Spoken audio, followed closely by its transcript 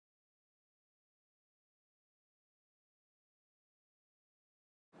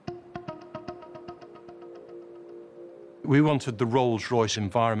We wanted the Rolls-Royce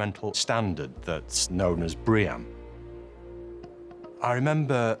environmental standard that's known as BREEAM. I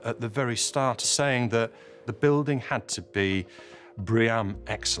remember at the very start saying that the building had to be BREEAM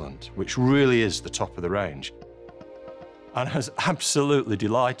excellent, which really is the top of the range. And I was absolutely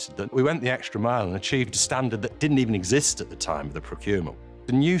delighted that we went the extra mile and achieved a standard that didn't even exist at the time of the procurement.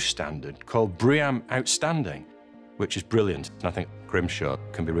 A new standard called BREEAM Outstanding, which is brilliant. And I think Grimshaw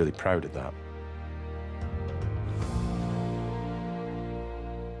can be really proud of that.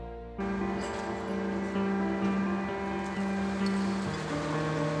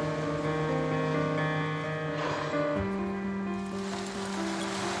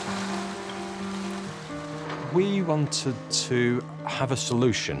 We wanted to have a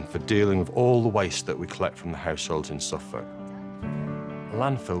solution for dealing with all the waste that we collect from the households in Suffolk.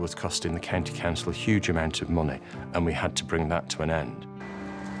 Landfill was costing the County Council a huge amount of money, and we had to bring that to an end.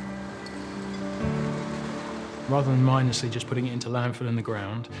 Rather than mindlessly just putting it into landfill in the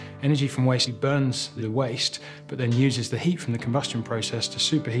ground, Energy-from-Waste burns the waste, but then uses the heat from the combustion process to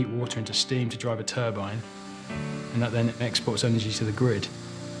superheat water into steam to drive a turbine, and that then exports energy to the grid.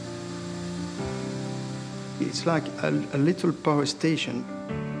 It's like a little power station.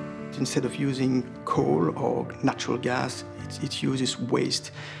 Instead of using coal or natural gas, it uses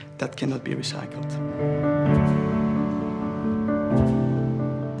waste that cannot be recycled.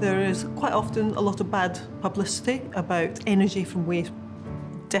 There is quite often a lot of bad publicity about energy from waste.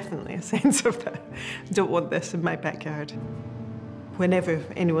 Definitely a sense of that. Don't want this in my backyard. Whenever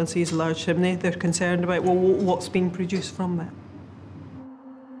anyone sees a large chimney, they're concerned about, well, what's being produced from that.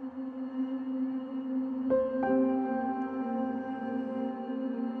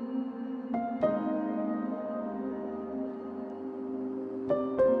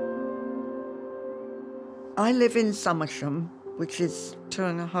 I live in Somersham, which is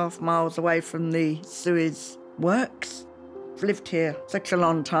 2.5 miles away from the SUEZ works. I've lived here such a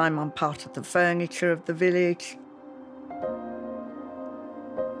long time, I'm part of the furniture of the village.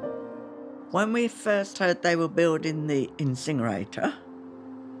 When we first heard they were building the incinerator,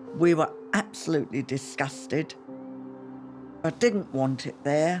 we were absolutely disgusted. I didn't want it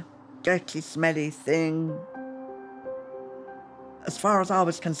there, dirty, smelly thing. As far as I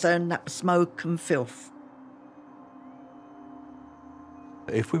was concerned, that was smoke and filth.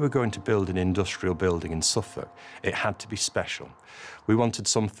 If we were going to build an industrial building in Suffolk, it had to be special. We wanted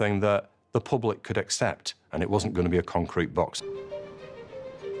something that the public could accept, and it wasn't going to be a concrete box.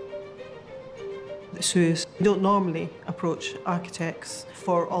 SUEZ don't normally approach architects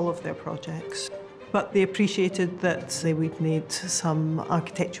for all of their projects, but they appreciated that they would need some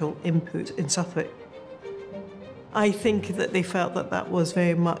architectural input in Suffolk. I think that they felt that that was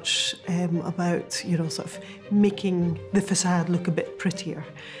very much about, sort of making the facade look a bit prettier.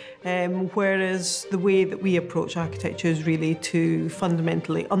 Whereas the way that we approach architecture is really to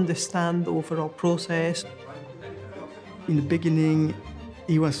fundamentally understand the overall process. In the beginning,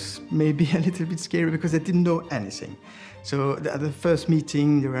 it was maybe a little bit scary because they didn't know anything. So at the first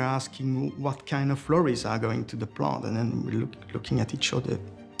meeting, they were asking what kind of lorries are going to the plant, and then we were looking at each other.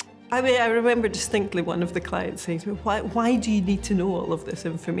 I remember distinctly one of the clients saying to me, why do you need to know all of this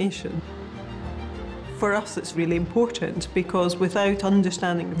information? For us, it's really important because without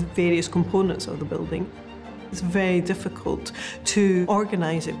understanding the various components of the building, it's very difficult to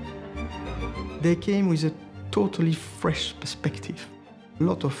organise it. They came with a totally fresh perspective, a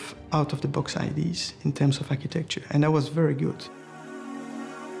lot of out-of-the-box ideas in terms of architecture, and that was very good.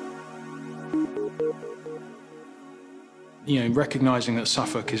 Recognising that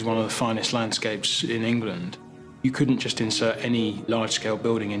Suffolk is one of the finest landscapes in England, you couldn't just insert any large-scale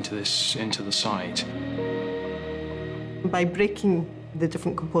building into the site. By breaking the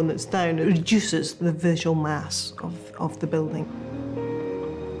different components down, it reduces the visual mass of the building.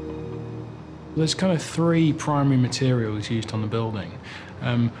 There's kind of 3 primary materials used on the building.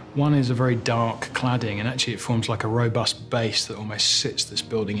 One is a very dark cladding, and actually it forms like a robust base that almost sits this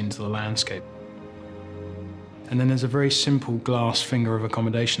building into the landscape. And then there's a very simple glass finger of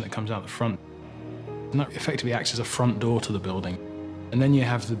accommodation that comes out the front. And that effectively acts as a front door to the building. And then you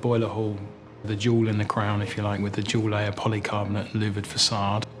have the boiler hall, the jewel in the crown, if you like, with the dual layer polycarbonate and louvered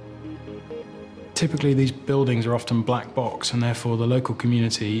facade. Typically, these buildings are often black box, and therefore the local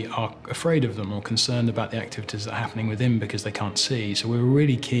community are afraid of them or concerned about the activities that are happening within because they can't see. So we were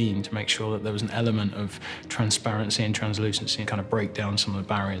really keen to make sure that there was an element of transparency and translucency and kind of break down some of the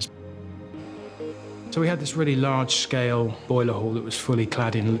barriers. So we had this really large-scale boiler hall that was fully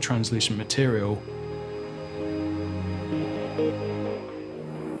clad in translucent material.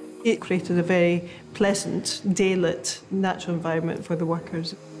 It created a very pleasant, daylit, natural environment for the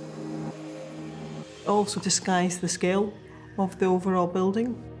workers. also disguise the scale of the overall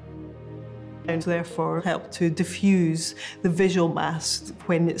building and therefore help to diffuse the visual mass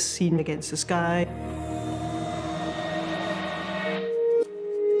when it's seen against the sky.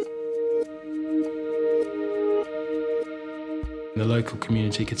 The local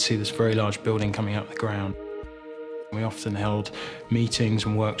community could see this very large building coming out of the ground. We often held meetings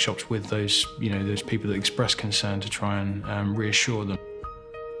and workshops with those, those people that expressed concern to try and reassure them.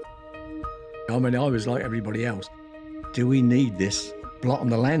 I mean, I was like everybody else. Do we need this blot on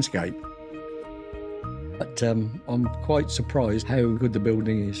the landscape? But I'm quite surprised how good the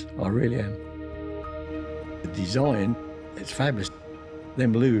building is. I really am. The design, it's fabulous.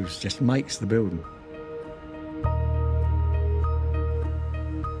 Them louvres just makes the building.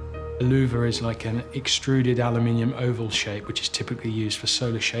 A louver is like an extruded aluminium oval shape, which is typically used for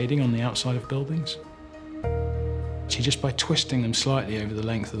solar shading on the outside of buildings. Actually, just by twisting them slightly over the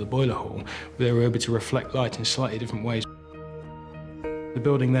length of the boiler hall, they were able to reflect light in slightly different ways. The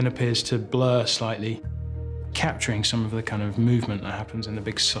building then appears to blur slightly, capturing some of the kind of movement that happens in the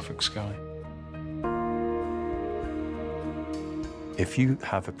big Suffolk sky. If you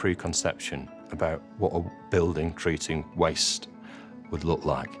have a preconception about what a building treating waste would look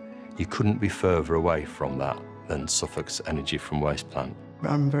like, you couldn't be further away from that than Suffolk's Energy-from-Waste plant.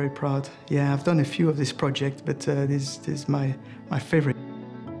 I'm very proud. Yeah, I've done a few of this project, but this is my favorite.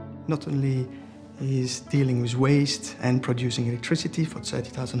 Not only is dealing with waste and producing electricity for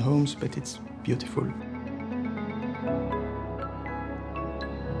 30,000 homes, but it's beautiful.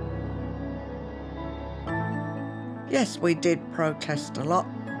 Yes, we did protest a lot.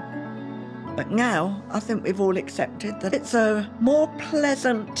 But now, I think we've all accepted that it's a more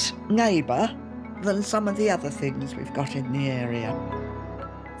pleasant neighbour than some of the other things we've got in the area.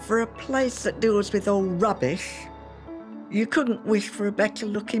 For a place that deals with all rubbish, you couldn't wish for a better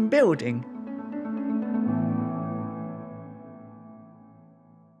looking building.